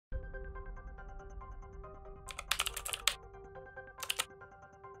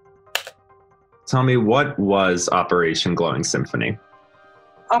Tell me, what was Operation Glowing Symphony?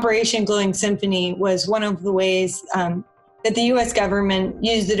 Operation Glowing Symphony was one of the ways that the U.S. government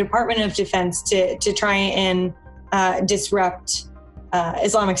used the Department of Defense to try and disrupt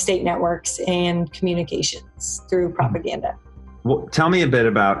Islamic State networks and communications through propaganda. Well, tell me a bit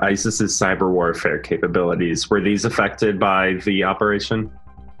about ISIS's cyber warfare capabilities. Were these affected by the operation?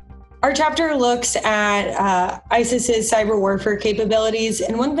 Our chapter looks at ISIS's cyber warfare capabilities,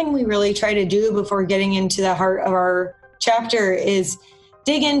 and one thing we really try to do before getting into the heart of our chapter is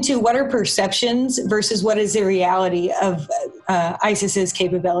dig into what are perceptions versus what is the reality of ISIS's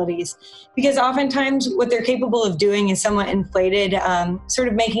capabilities. Because oftentimes what they're capable of doing is somewhat inflated, sort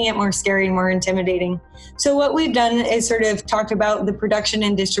of making it more scary and more intimidating. So what we've done is sort of talked about the production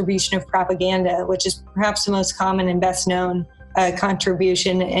and distribution of propaganda, which is perhaps the most common and best known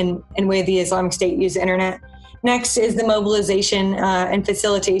contribution in way the Islamic State use the internet. Next is the mobilization and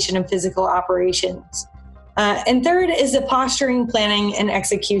facilitation of physical operations. And third is the posturing, planning, and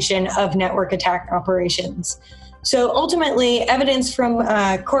execution of network attack operations. So ultimately, evidence from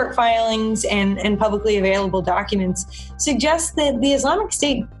court filings and publicly available documents suggests that the Islamic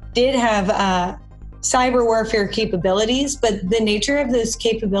State did have cyber warfare capabilities, but the nature of those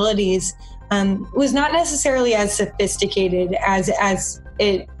capabilities was not necessarily as sophisticated as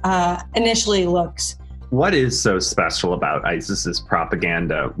it initially looks. What is so special about ISIS's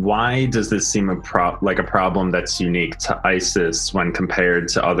propaganda? Why does this seem like a problem that's unique to ISIS when compared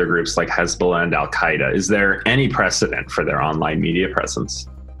to other groups like Hezbollah and Al-Qaeda? Is there any precedent for their online media presence?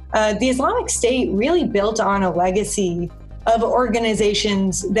 The Islamic State really built on a legacy of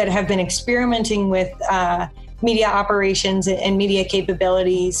organizations that have been experimenting with media operations and media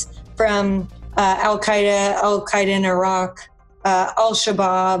capabilities, from Al-Qaeda in Iraq,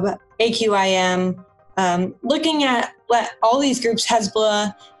 Al-Shabaab, AQIM, looking at all these groups,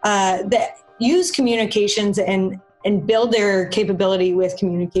 Hezbollah, that use communications and build their capability with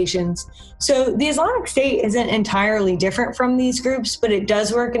communications. So the Islamic State isn't entirely different from these groups, but it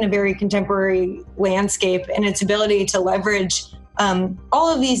does work in a very contemporary landscape, and its ability to leverage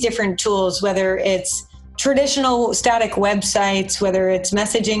all of these different tools, whether it's traditional static websites, whether it's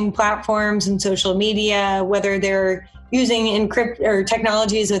messaging platforms and social media, whether they're using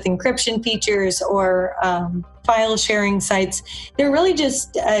technologies with encryption features or file sharing sites. They're really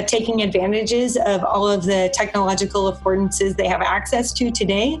just taking advantages of all of the technological affordances they have access to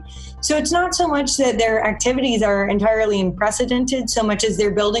today. So it's not so much that their activities are entirely unprecedented, so much as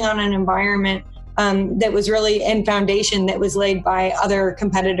they're building on an environment that was really in foundation that was laid by other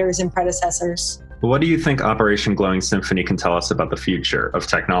competitors and predecessors. What do you think Operation Glowing Symphony can tell us about the future of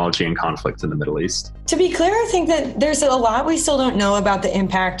technology and conflict in the Middle East? To be clear, I think that there's a lot we still don't know about the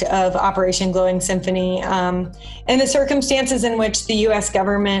impact of Operation Glowing Symphony and the circumstances in which the U.S.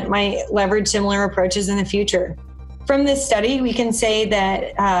 government might leverage similar approaches in the future. From this study, we can say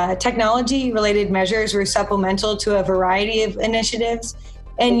that technology-related measures were supplemental to a variety of initiatives.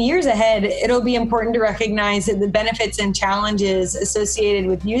 And years ahead, it'll be important to recognize that the benefits and challenges associated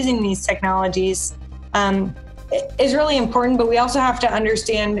with using these technologies is really important, but we also have to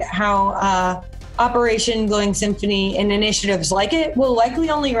understand how Operation Glowing Symphony and initiatives like it will likely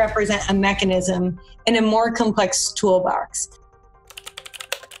only represent a mechanism in a more complex toolbox.